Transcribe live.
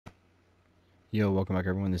Yo, welcome back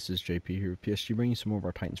everyone. This is JP here with PSG, bringing you some more of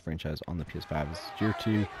our Titans franchise on the PS5. This is year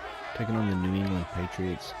 2, taking on the New England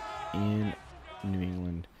Patriots in New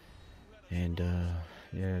England, and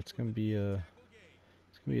yeah, it's gonna be a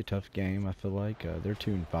tough game. I feel like they're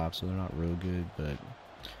 2-5, so they're not real good, but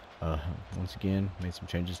once again, made some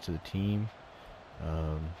changes to the team.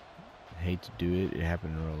 Um, I hate to do it. It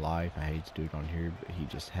happened in real life. I hate to do it on here, but he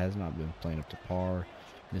just has not been playing up to par,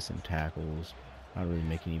 missing tackles, not really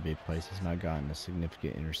making any big plays. He's not gotten a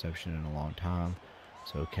significant interception in a long time.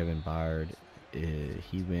 So Kevin Byard,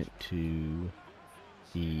 he went to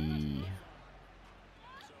the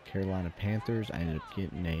Carolina Panthers. I ended up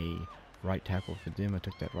getting a right tackle for them. I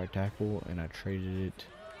took that right tackle and I traded it.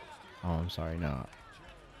 Oh, I'm sorry, no.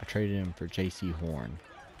 I traded him for J.C. Horn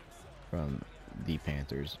from the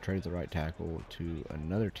Panthers. Traded the right tackle to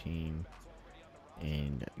another team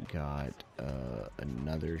and got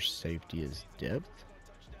another safety as depth.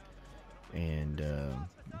 And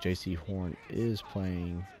J.C. Horn is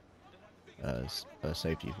playing a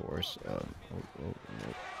safety for us.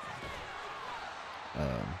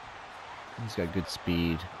 He's got good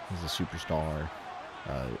speed. He's a superstar.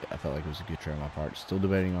 I felt like it was a good trade on my part. Still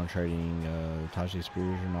debating on trading Tajay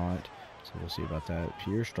Spears or not. So we'll see about that.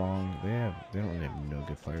 Pierre Strong, they don't really have no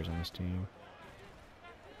good players on this team.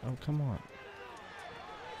 Oh, come on.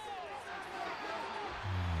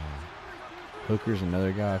 Hooker's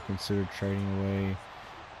another guy I've considered trading away.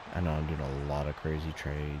 I know I'm doing a lot of crazy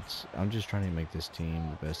trades. I'm just trying to make this team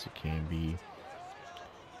the best it can be.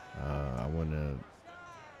 I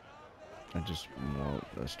just want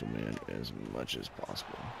us to win as much as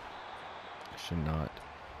possible. I should not.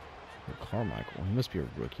 Carmichael, he must be a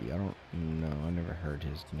rookie. I don't know. I never heard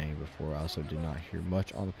his name before. I also did not hear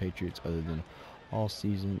much on the Patriots other than all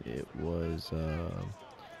season. It was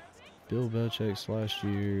Bill Belichick's last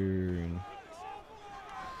year. And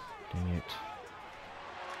dang it.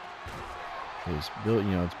 It's Bill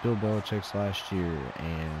Belichick's last year,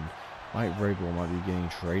 and Mike Vrabel might be getting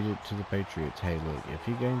traded to the Patriots. Hey, look, if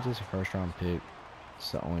he gains us a first-round pick,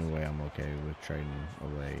 it's the only way I'm okay with trading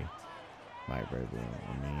away Mike Vrabel.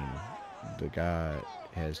 I mean, the guy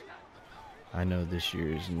has. I know this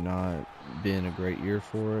year has not been a great year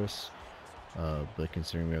for us, but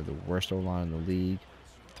considering we have the worst O-line in the league,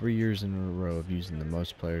 3 years in a row of using the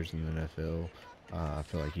most players in the NFL, I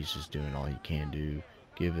feel like he's just doing all he can do.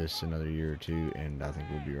 Give us another year or two, and I think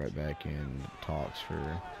we'll be right back in talks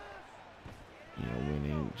for,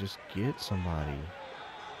 winning. Just get somebody.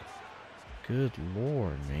 Good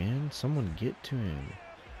Lord, man. Someone get to him.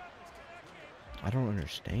 I don't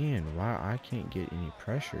understand why I can't get any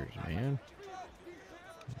pressures, man.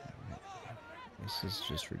 This is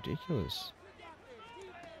just ridiculous.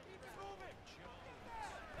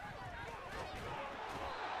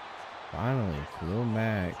 Finally, Khalil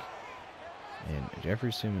Mack and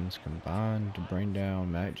Jeffrey Simmons combined to bring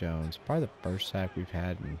down Mac Jones. Probably the first sack we've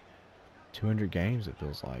had in 200 games, it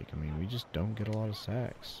feels like. I mean, we just don't get a lot of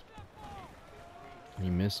sacks. He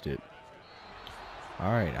missed it.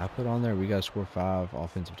 Alright, I put on there we got to score 5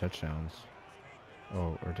 offensive touchdowns.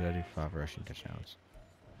 Oh, or did I do 5 rushing touchdowns?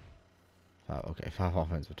 5, okay, 5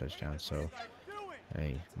 offensive touchdowns. So,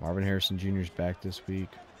 hey, Marvin Harrison Jr.'s back this week.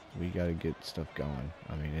 We got to get stuff going.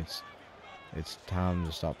 I mean, it's time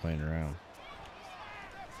to stop playing around.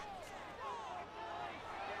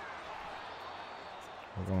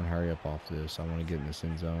 We're going to hurry up off this. I want to get in this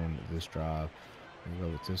end zone, this drive. We'll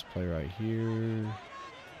go with this play right here,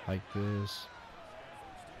 like this.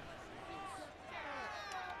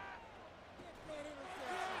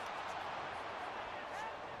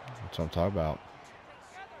 That's what I'm talking about.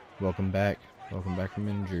 Welcome back. Welcome back from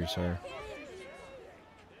injury, sir.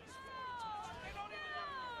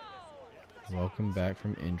 Welcome back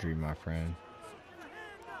from injury, my friend.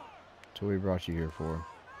 That's what we brought you here for.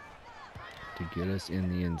 To get us in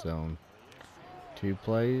the end zone. 2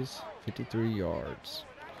 plays, 53 yards.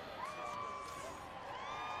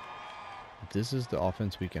 If this is the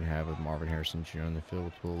offense we can have with Marvin Harrison Jr. on the field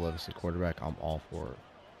with Will Levis at quarterback, I'm all for it.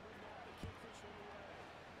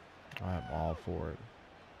 I am all for it.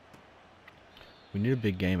 We need a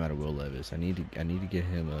big game out of Will Levis. I need to get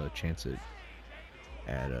him a chance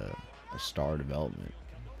at a star development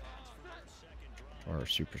or a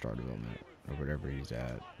superstar development or whatever he's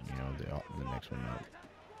at. The next one up.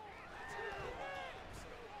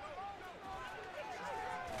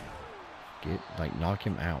 Knock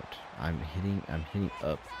him out. I'm hitting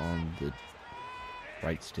up on the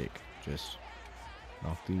right stick. Just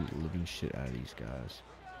knock the living shit out of these guys.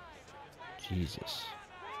 Jesus.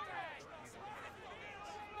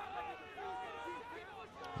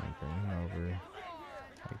 And bring him over.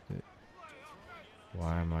 Like that.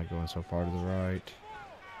 Why am I going so far to the right?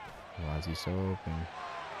 Why is he so open?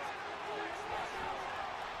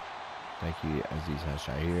 Thank you, Aziz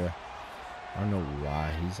Hashahira. I don't know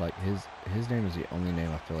why. He's like, his name is the only name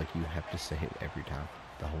I feel like you have to say it every time.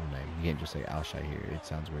 The whole name. You can't just say Al-Shahir. It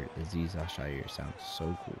sounds weird. Aziz Al-Shahir sounds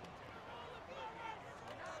so cool.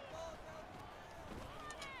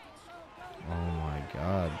 Oh my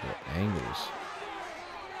god, the angles.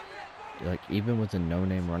 Like, even with a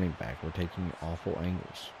no-name running back, we're taking awful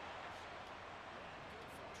angles.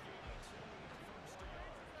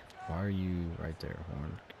 Why are you right there,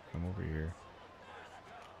 Horn? Come over here.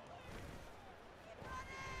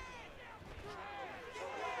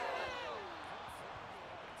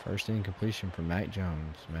 First incompletion for Mac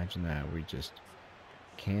Jones. Imagine that. We just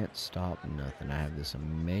can't stop nothing. I have this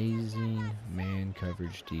amazing man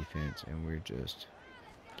coverage defense, and we're just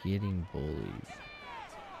getting bullied.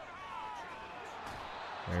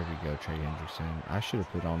 There we go, Trey Hendrickson. I should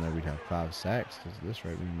have put on there we'd have 5 sacks, because at this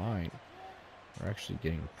rate we might. We're actually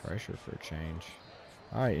getting pressure for a change.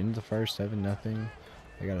 Alright, into the first, 7-0.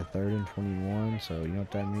 I got a 3rd and 21, so you know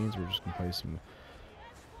what that means? We're just going to play some,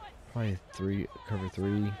 probably cover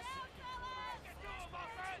 3.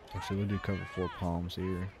 Actually, we'll do cover 4 palms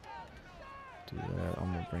here. Do that.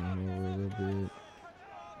 I'm going to bring him over a little bit.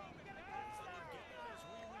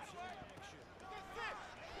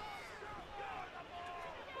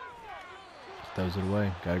 Throws it away.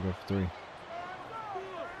 Gotta go for 3.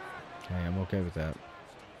 Okay, I'm okay with that.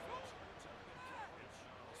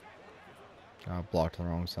 I blocked the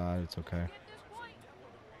wrong side. It's okay.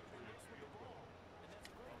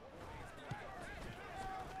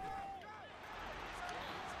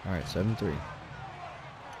 Alright, 7-3.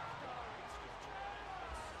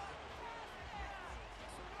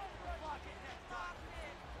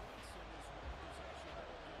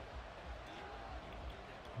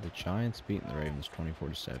 The Giants beating the Ravens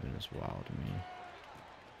 24-7 is wild to me.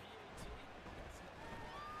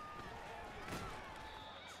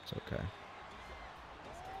 It's okay.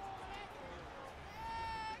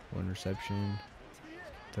 1 reception,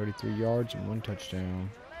 33 yards, and 1 touchdown.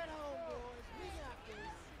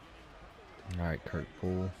 Alright, Kirk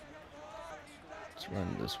Poole. Let's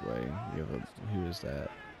run this way. You have a, who is that?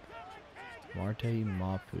 Marte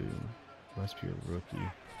Mapu. Must be a rookie.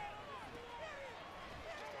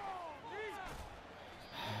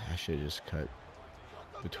 I should have just cut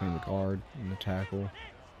between the guard and the tackle.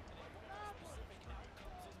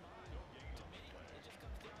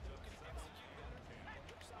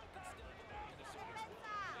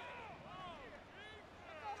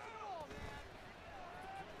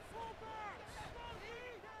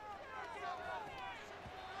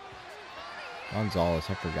 Gonzalez,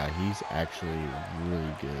 I forgot, he's actually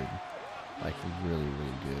really good. Like, really,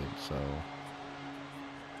 really good, so.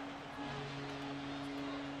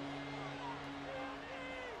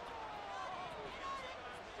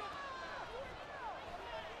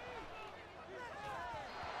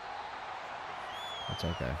 That's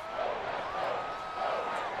okay.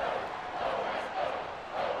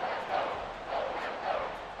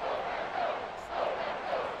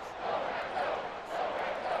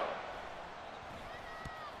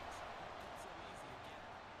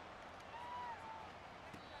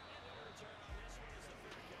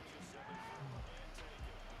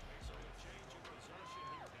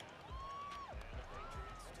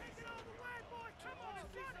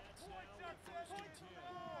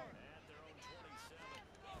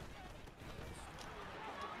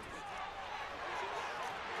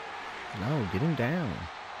 No, get him down.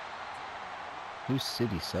 Who's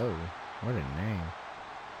City So? What a name.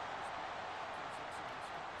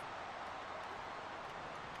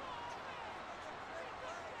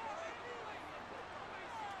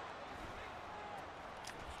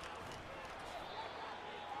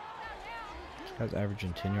 This guy's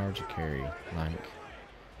averaging 10 yards a carry. Like,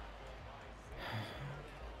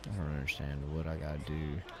 I don't understand what I gotta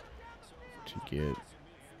do to get.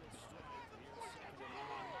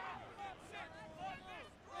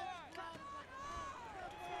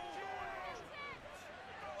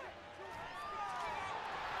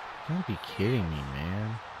 Don't be kidding me,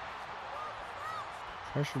 man.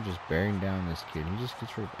 Pressure just bearing down this kid. He just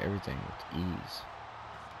gets rid of everything with ease.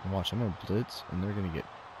 And watch, I'm going to blitz, and they're going to get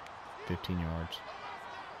 15 yards.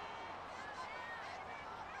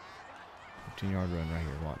 15-yard run right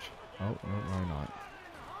here, watch. Oh, no, why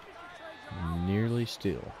not? Nearly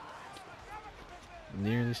still.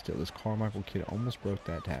 Nearly still. This Carmichael kid almost broke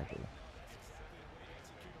that tackle.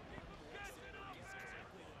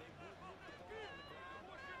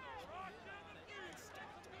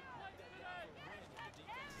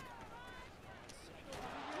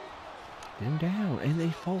 Get him down. And he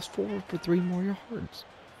falls forward for 3 more yards.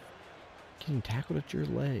 Getting tackled at your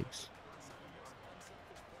legs.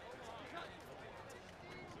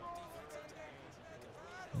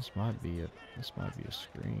 This might be a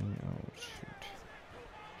screen. Oh shoot.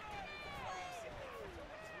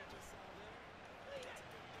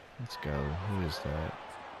 Let's go. Who is that?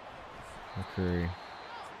 McCurry.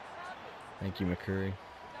 Thank you, McCurry,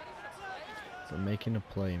 for making a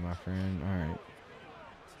play, my friend. Alright.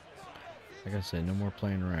 Like I said, no more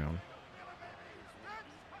playing around.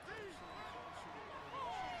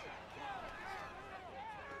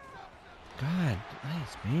 God,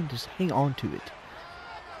 nice, man. Just hang on to it.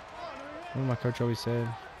 What my coach always said,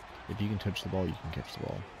 if you can touch the ball, you can catch the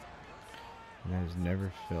ball. And that has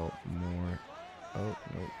never felt more,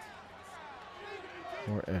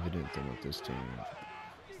 more evident than with this team.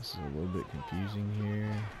 This is a little bit confusing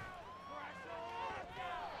here.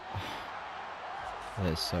 That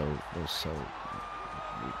was so,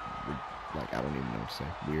 like, I don't even know what to say.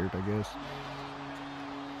 Weird, I guess.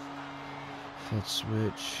 Let's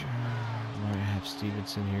switch. Might have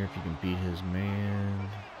Stevenson here if you can beat his man.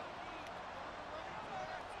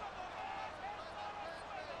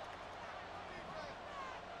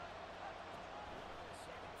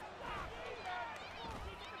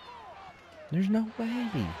 There's no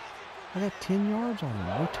way. I got 10 yards on him.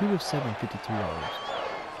 We're 2 of 7, 53 yards.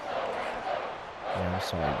 Yeah, I'm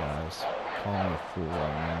sorry, guys. Call me a fool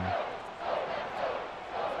right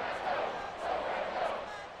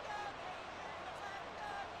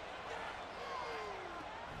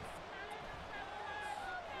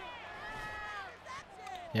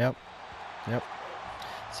now. Yep.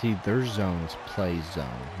 See, their zones play zone.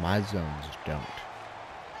 My zones don't.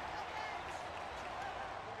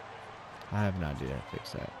 I have an idea how to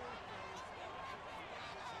fix that.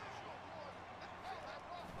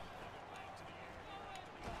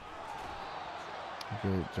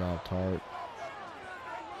 Good job, Tart.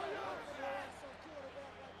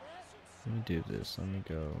 Let me do this. Let me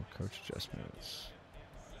go. Coach adjustments.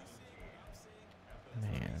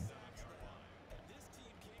 Man.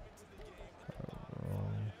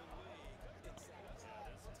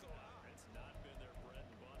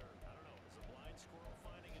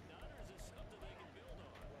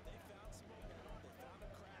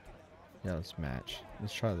 Yeah, let's match.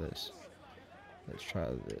 Let's try this. Let's try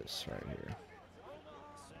this right here.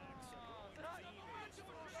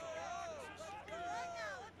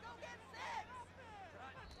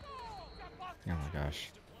 Oh my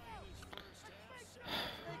gosh.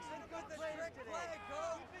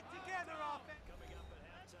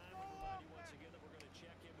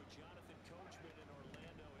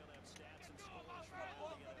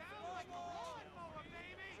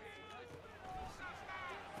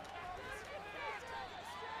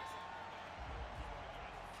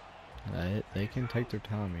 They can take their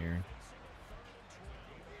time here.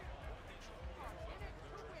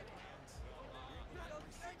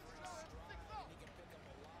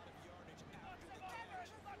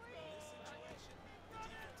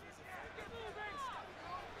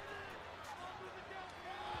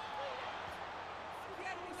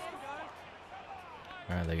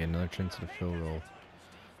 Alright, they get another chance at a field goal.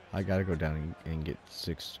 I gotta go down and get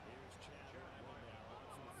 6.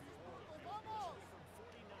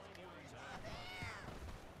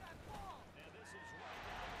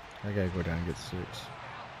 I gotta go down and get 6.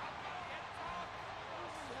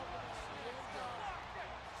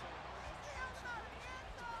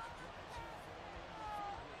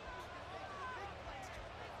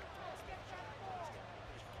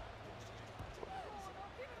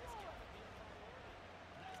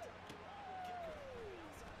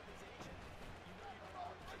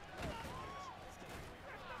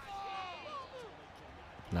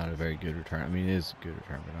 Not a very good return. I mean, it is a good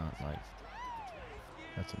return, but not like...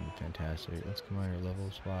 That's fantastic. Let's come out here,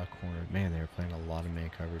 level spy corner. Man, they were playing a lot of man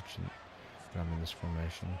coverage when I'm in this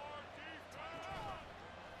formation.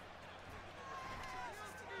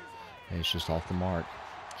 And it's just off the mark.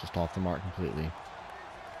 Just off the mark completely.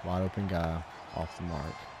 Wide open guy, off the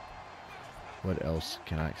mark. What else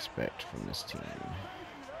can I expect from this team?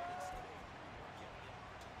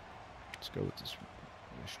 Let's go with this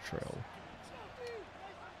trail.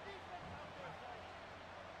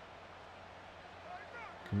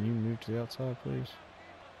 Can you move to the outside, please?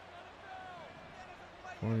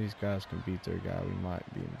 If one of these guys can beat their guy, we might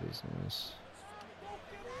be in business.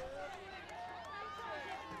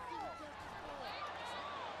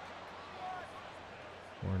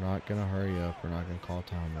 We're not going to hurry up. We're not going to call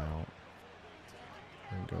timeout.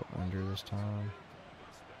 We're going to go under this time.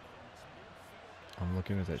 I'm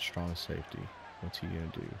looking at that strong safety. What's he going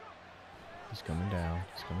to do? He's coming down.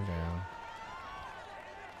 He's coming down.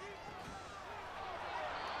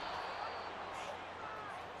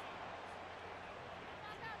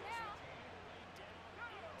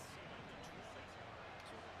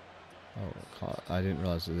 I didn't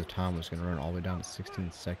realize that the time was going to run all the way down to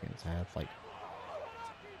 16 seconds. I had like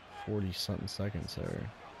 40 something seconds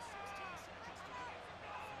there.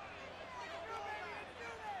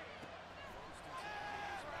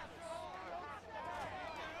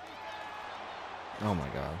 Oh my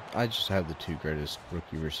god. I just have the two greatest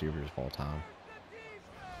rookie receivers of all time.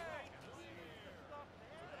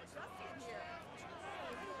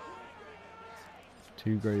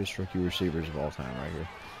 Two greatest rookie receivers of all time right here.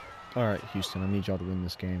 Alright, Houston, I need y'all to win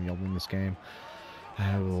this game. Y'all win this game.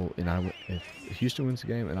 If Houston wins the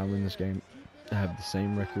game and I win this game, I have the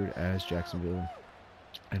same record as Jacksonville.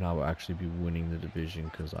 And I will actually be winning the division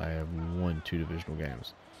because I have won 2 divisional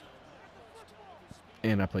games.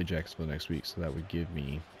 And I play Jacksonville next week, so that would give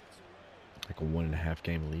me like a 1.5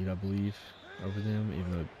 game lead, I believe, over them,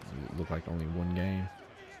 even though it looked like only 1 game.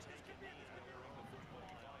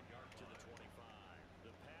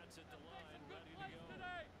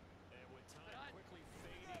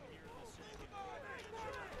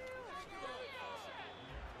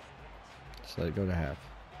 So let it go to half.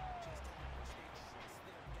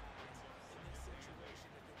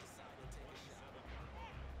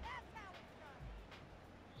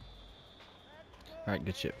 Alright,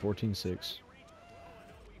 good shit. 14-6.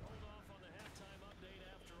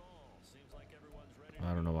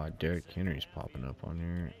 I don't know why Derrick Henry's popping up on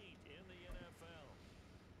here.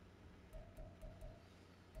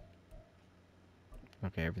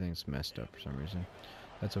 Okay, everything's messed up for some reason.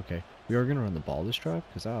 That's okay. We are going to run the ball this drive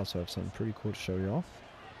because I also have something pretty cool to show y'all.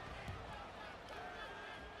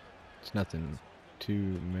 It's nothing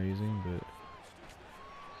too amazing, but...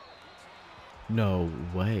 No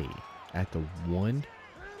way. At the 1?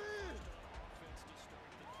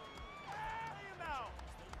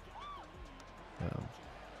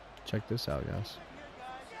 Check this out, guys.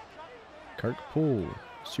 Kirk Poole,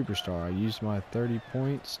 superstar. I used my 30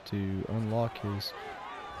 points to unlock his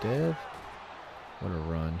dev. What a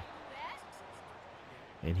run.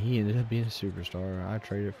 And he ended up being a superstar. I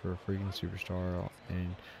traded for a freaking superstar,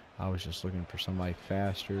 and I was just looking for somebody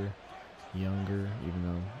faster, younger, even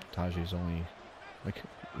though Taji's only, like,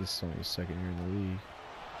 this is only his 2nd year in the league.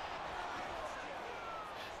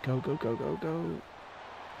 Go, go, go, go, go.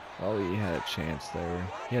 Oh, he had a chance there.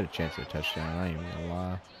 He had a chance at a touchdown. I ain't even gonna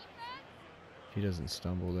lie. If he doesn't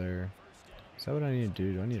stumble there. Is that what I need to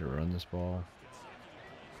do? Do I need to run this ball?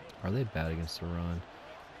 Are they bad against the run?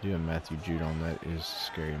 Doing Matthew Judon, that is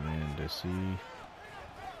scary, man, to see.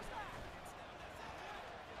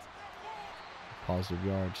 Positive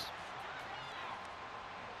yards.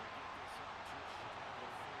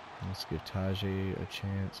 Let's give Tajay a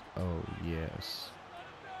chance. Oh, yes.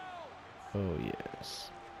 Oh,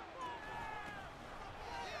 yes.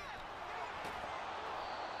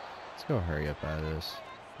 Let's go hurry up out of this.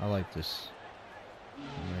 I like this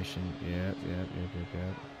formation. Yep.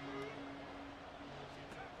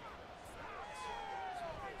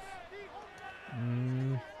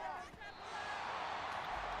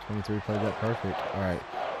 23 played that perfect. Alright,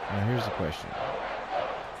 now here's the question.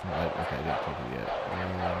 Okay, I didn't click it yet.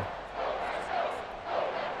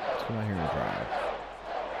 Let's come out here and drive.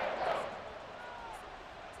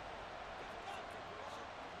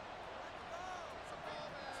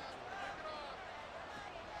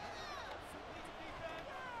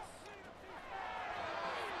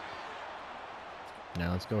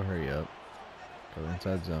 Now let's go hurry up. Go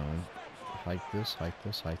inside zone. Hike this.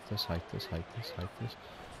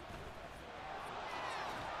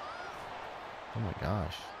 Oh my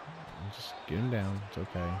gosh. Just get him down. It's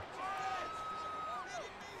okay.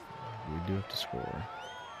 We do have to score.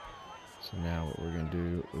 So now what we're going to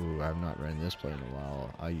do... Ooh, I've not ran this play in a while.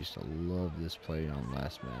 I used to love this play on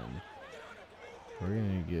last Madden. We're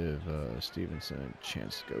going to give Stevenson a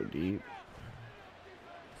chance to go deep.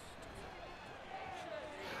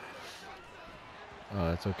 Oh,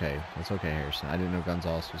 that's okay. That's okay, Harrison. I didn't know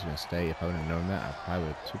Gonzalez was going to stay. If I would have known that, I probably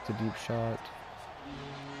would have took the deep shot.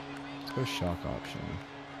 Let's go shock option.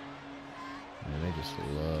 Man, they just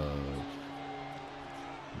love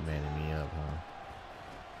manning me up, huh?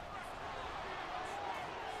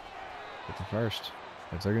 Get the first.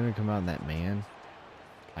 If they're going to come out in that man,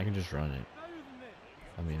 I can just run it.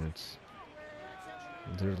 I mean,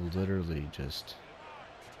 they're literally just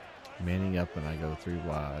manning up when I go 3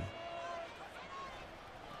 wide.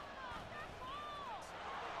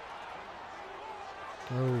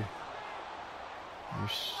 Oh, you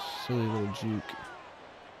silly little juke.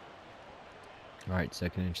 Alright,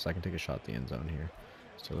 2nd inch, so I can take a shot at the end zone here.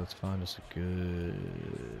 So let's find us a good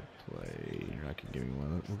play. You're not gonna give me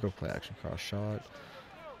one. We'll go play action cross shot.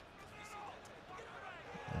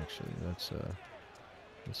 Actually, let's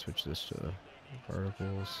switch this to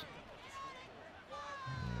verticals.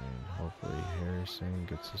 Hopefully Harrison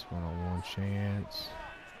gets his one-on-one chance.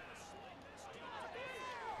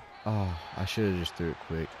 Oh, I should have just threw it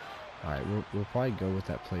quick. Alright, we'll probably go with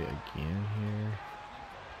that play again here.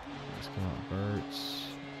 Let's come out Burts.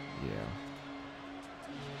 Yeah.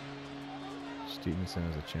 Stevenson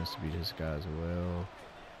has a chance to beat his guy as well.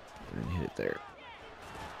 And then hit it there.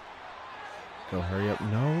 Go, hurry up.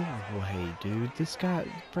 No way, dude. This guy,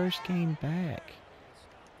 first game back.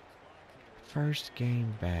 First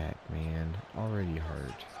game back, man. Already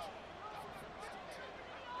hurt.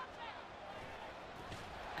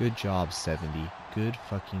 Good job, 70. Good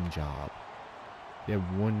fucking job. You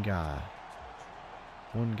have one guy.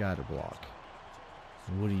 One guy to block.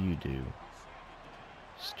 What do?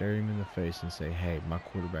 Stare him in the face and say, hey, my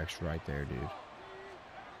quarterback's right there, dude.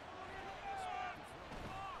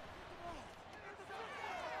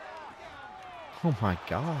 Oh my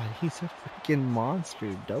god, he's a freaking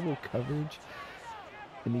monster. Double coverage.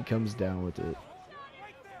 And he comes down with it.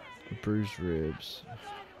 Bruised ribs.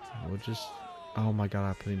 We'll just... Oh my god,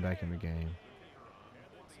 I put him back in the game.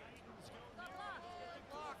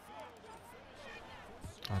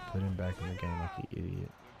 I put him back in the game like an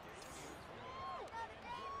idiot.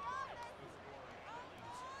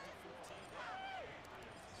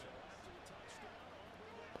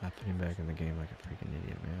 I put him back in the game like a freaking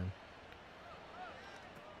idiot, man.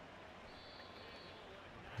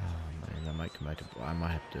 Oh man, I might come back to... I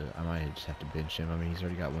might just have to bench him. I mean, he's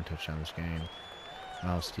already got one touchdown this game.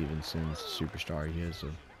 Miles Stevenson's a superstar. He has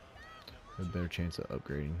a better chance of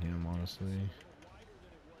upgrading him, honestly.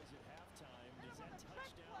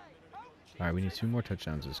 Alright, we need 2 more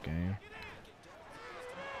touchdowns this game.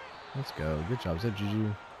 Let's go. Good job. Is that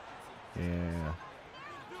Juju? Yeah.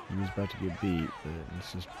 He was about to get beat, but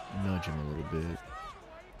let's just nudge him a little bit.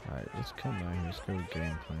 Alright, let's come out here. Let's go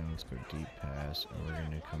game plan. Let's go deep pass. And we're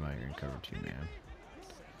going to come out here and cover 2 man.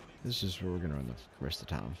 This is where we're going to run the rest of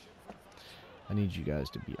the time. I need you guys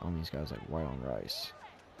to be on these guys like white on rice.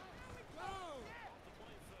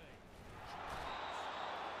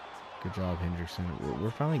 Good job, Hendrickson.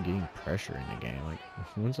 We're finally getting pressure in the game. Like,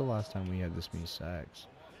 when's the last time we had this many sacks?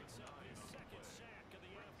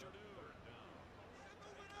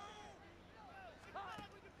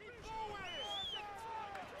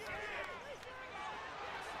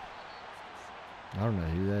 I don't know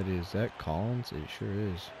who that is. Is that Collins? It sure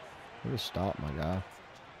is. What a stop, my guy.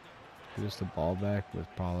 Give us the ball back with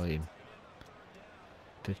probably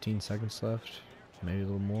 15 seconds left. Maybe a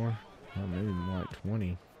little more. Oh, maybe more like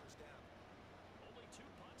 20.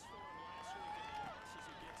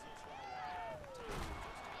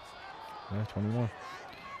 Yeah, 21.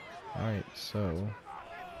 Alright, so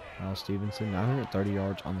Miles Stevenson, 930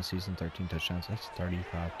 yards on the season, 13 touchdowns. That's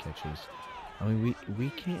 35 catches. I mean, we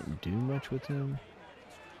can't do much with him.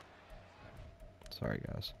 Sorry,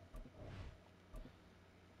 guys.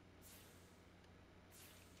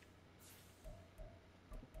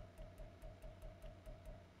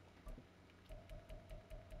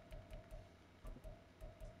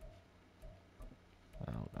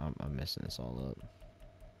 I'm messing this all up.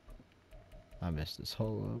 I messed this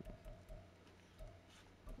whole up.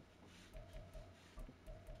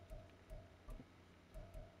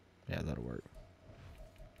 Yeah, that'll work.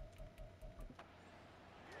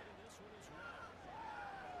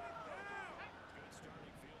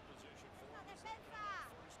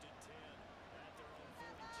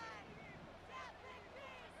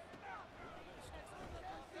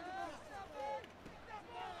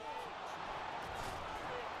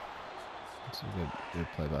 That's a good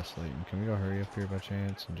play by Slayton. Can we go hurry up here by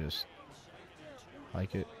chance and just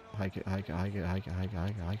hike it, hike it, hike it, hike it, hike it, hike it, hike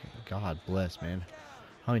it, hike it. God bless, man.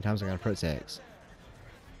 How many times I gotta press X?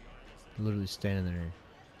 Literally standing there.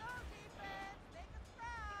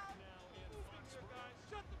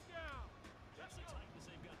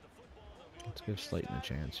 Let's give Slayton a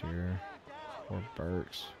chance here. Or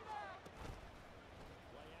Burks.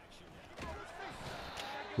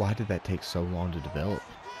 Why did that take so long to develop?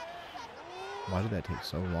 Why did that take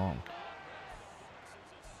so long?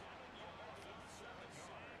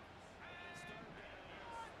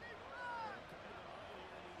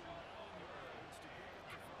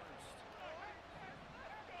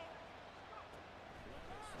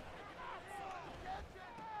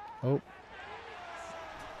 Oh.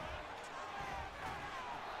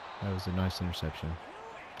 That was a nice interception.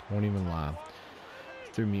 Won't even lie.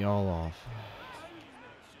 Threw me all off.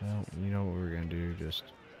 Well, you know what we're going to do. Just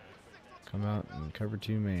come out and cover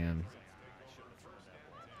 2 man.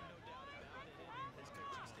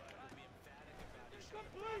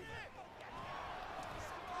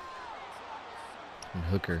 And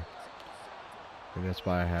Hooker. But that's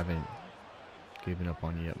why I haven't giving up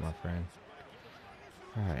on you yet, my friend.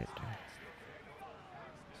 Alright.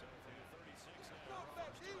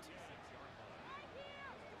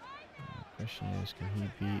 The question is, can he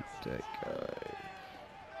beat that guy?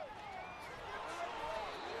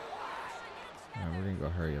 Alright, we're gonna go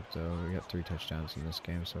hurry up though. We got 3 touchdowns in this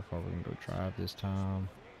game so far. We're gonna go drive this time.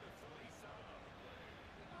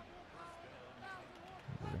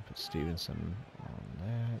 We're gonna put Stevenson on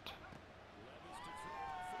that.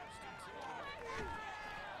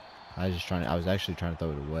 I was actually trying to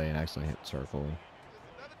throw it away and accidentally hit circle.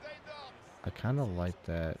 I kind of like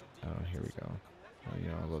that. Oh, here we go. Oh, you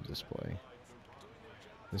know, I love this play.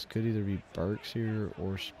 This could either be Burks here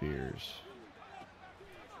or Spears.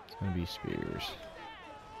 It's gonna be Spears.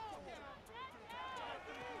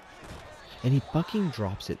 And he fucking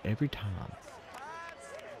drops it every time.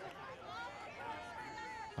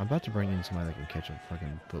 I'm about to bring in somebody that can catch a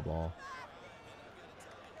fucking football.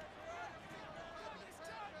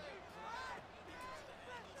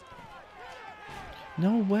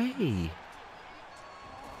 No way!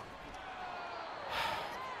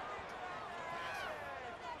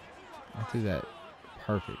 I threw that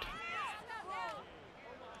perfect.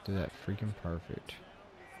 Threw that freaking perfect.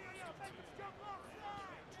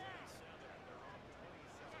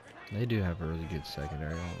 They do have a really good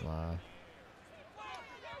secondary, I won't lie.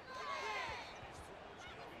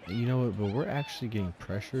 You know what, but we're actually getting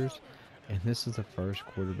pressures, and this is the first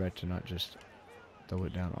quarterback to not just throw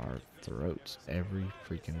it down our throats every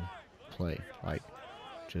freaking play. Like,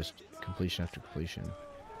 just completion after completion.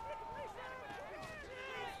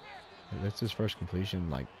 That's his first completion,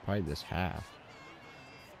 like, probably this half.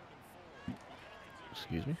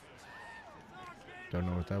 Excuse me? Don't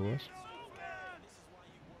know what that was.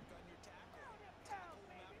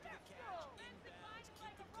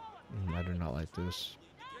 I do not like this.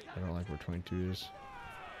 I don't like where 22 is.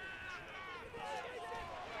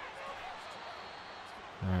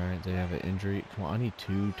 Alright, they have an injury. Come on, I need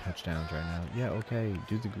 2 touchdowns right now. Yeah, okay.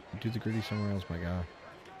 Do the gritty somewhere else, my guy.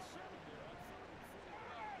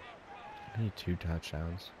 I need 2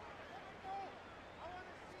 touchdowns.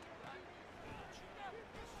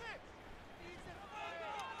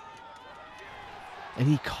 And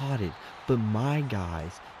he caught it. But my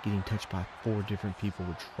guys getting touched by 4 different people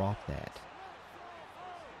would drop that.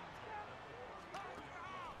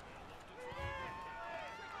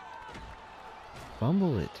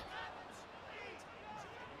 Fumble it.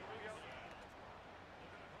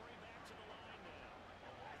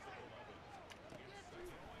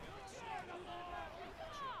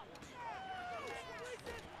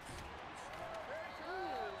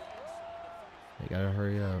 They gotta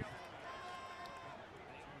hurry up.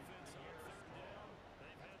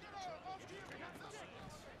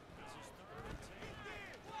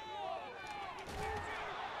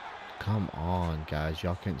 Come on, guys.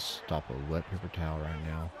 Y'all can't stop a wet paper towel right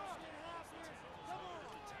now.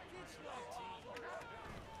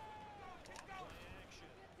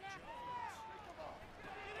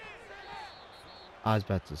 I was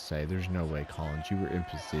about to say, there's no way, Collins. You were in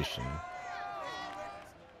position.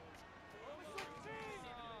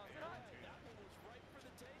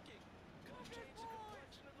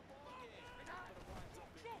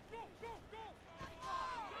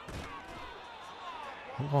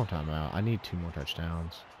 I'm calling timeout. I need 2 more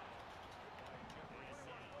touchdowns.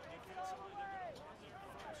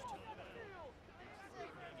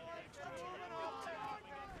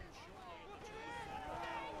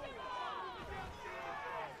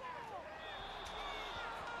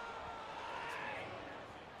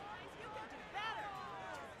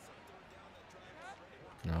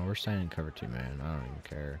 No, we're staying in cover 2, man. I don't even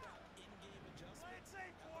care.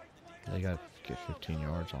 They got to get 15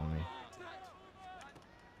 yards on me.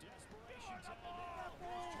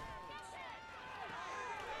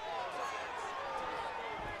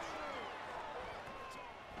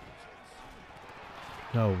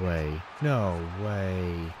 No way. No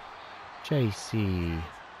way. JC.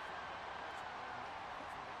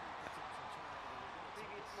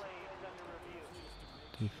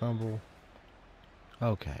 Did he fumble?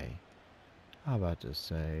 Okay. How about to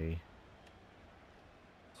say...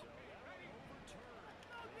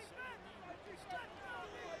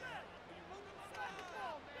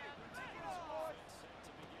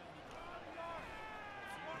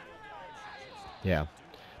 Yeah.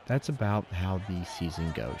 That's about how the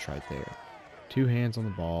season goes right there. 2 hands on the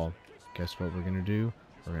ball. Guess what we're going to do?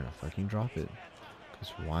 We're going to fucking drop it. Because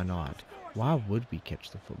why not? Why would we catch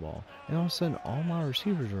the football? And all of a sudden, all my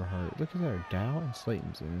receivers are hurt. Look at that. Dow and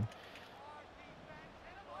Slayton's in.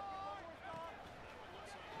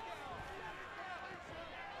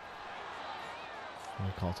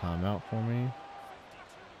 They call timeout for me.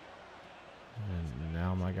 And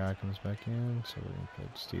now my guy comes back in, so we're going to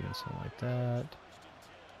put Stevenson like that.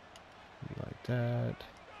 You like that.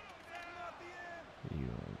 You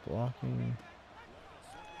are blocking.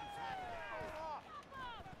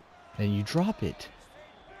 And you drop it.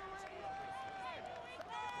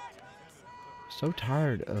 So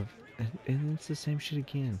tired of... And it's the same shit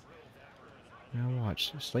again. Now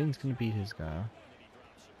watch. Slayton's going to beat his guy.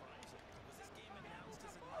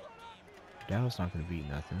 Dow's not going to beat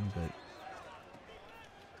nothing, but...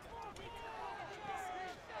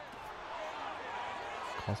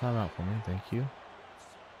 Call timeout for me, thank you.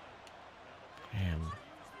 And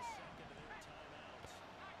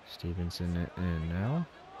Stevenson in now.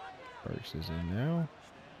 Burks is in now.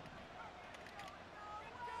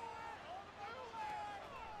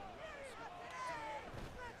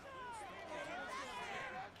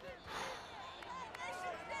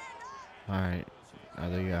 Alright, are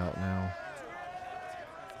they out now?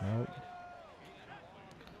 Nope.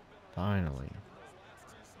 Finally.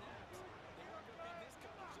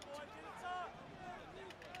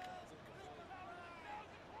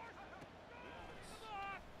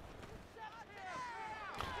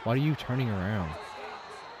 Why are you turning around?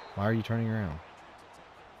 Why are you turning around?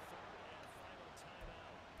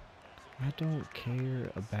 I don't care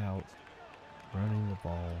about running the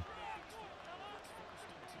ball.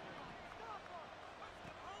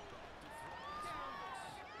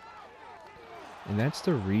 And that's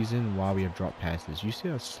the reason why we have dropped passes. You see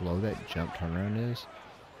how slow that jump turnaround is?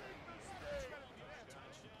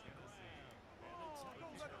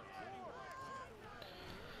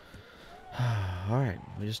 Alright,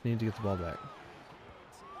 we just need to get the ball back.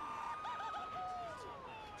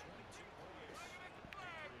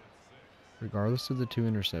 Regardless of the 2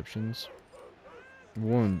 interceptions,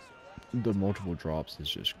 the multiple drops is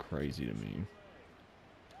just crazy to me.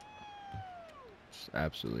 It's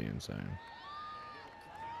absolutely insane.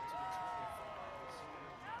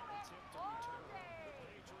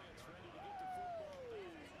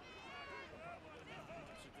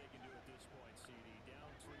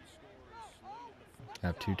 I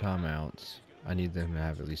have 2 timeouts. I need them to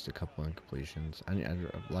have at least a couple incompletions. I'd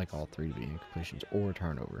like all 3 to be incompletions or a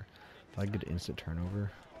turnover. If I get an instant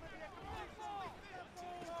turnover,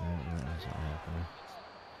 that's not happening.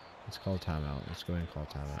 Let's call timeout. Let's go ahead and call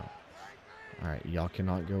timeout. Alright, y'all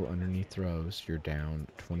cannot go underneath throws. You're down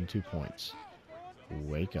 22 points.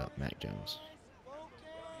 Wake up, Mac Jones.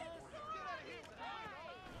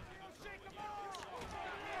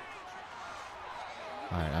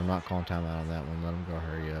 Alright, I'm not calling timeout on that one. Let him go,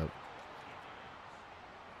 hurry up.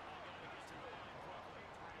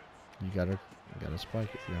 You gotta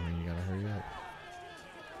spike it. I mean, you gotta hurry up.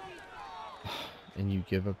 And you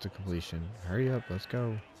give up the completion. Hurry up, let's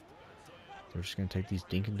go. They're just gonna take these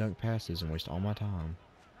dink and dunk passes and waste all my time.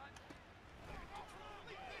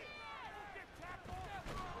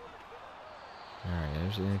 Alright,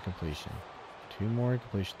 there's an incompletion. 2 more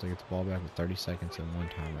incompletions to get the ball back with 30 seconds and 1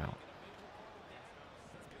 timeout.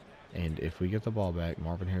 And if we get the ball back,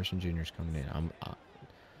 Marvin Harrison Jr. is coming in. I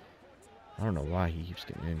don't know why he keeps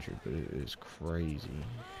getting injured, but it is crazy.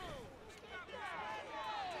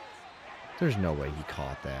 There's no way he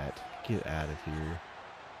caught that. Get out of here.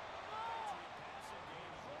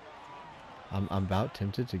 I'm about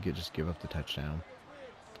tempted to just give up the touchdown.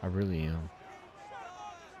 I really am.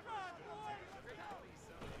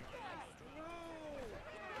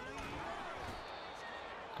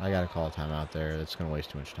 I gotta call a timeout there. That's gonna waste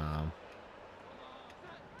too much time.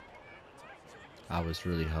 I was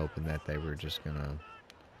really hoping that they were just gonna...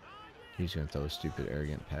 He's gonna throw a stupid,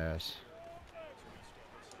 arrogant pass.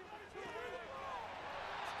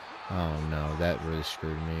 Oh no, that really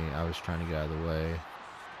screwed me. I was trying to get out of the way.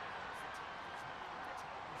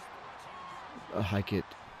 Hike it.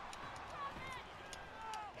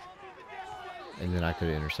 And then I could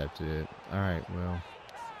have intercepted it. Alright, well.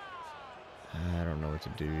 I don't know what to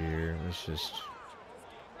do here. Let's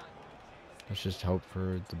just hope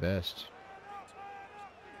for the best.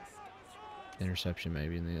 Interception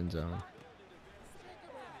maybe in the end zone.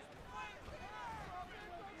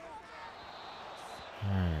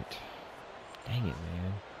 Alright. Dang it,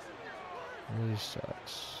 man. It really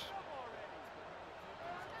sucks.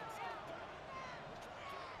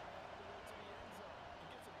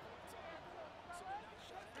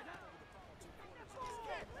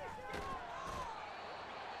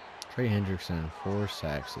 Trey Hendrickson, 4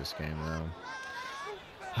 sacks this game, though.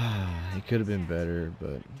 He could have been better,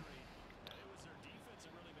 but...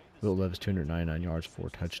 Will Levis, 299 yards, 4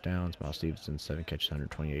 touchdowns. Miles Stevenson, 7 catches,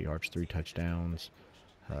 128 yards, 3 touchdowns.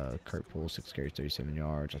 Kurt Poole, 6 carries, 37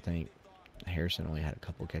 yards. I think Harrison only had a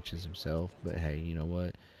couple catches himself, but hey, you know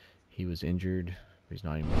what? He was injured, but he's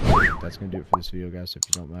not anymore. That's going to do it for this video, guys. So if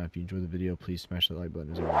you don't mind, if you enjoyed the video, please smash that like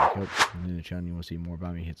button as it really helps. If you're new to the channel, you want to see more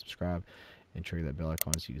about me, hit subscribe and trigger that bell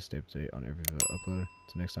icon so you can stay up to date on every video uploaded.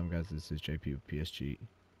 Till next time, guys, this is JP with PSG.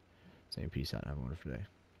 Saying peace out and have a wonderful day.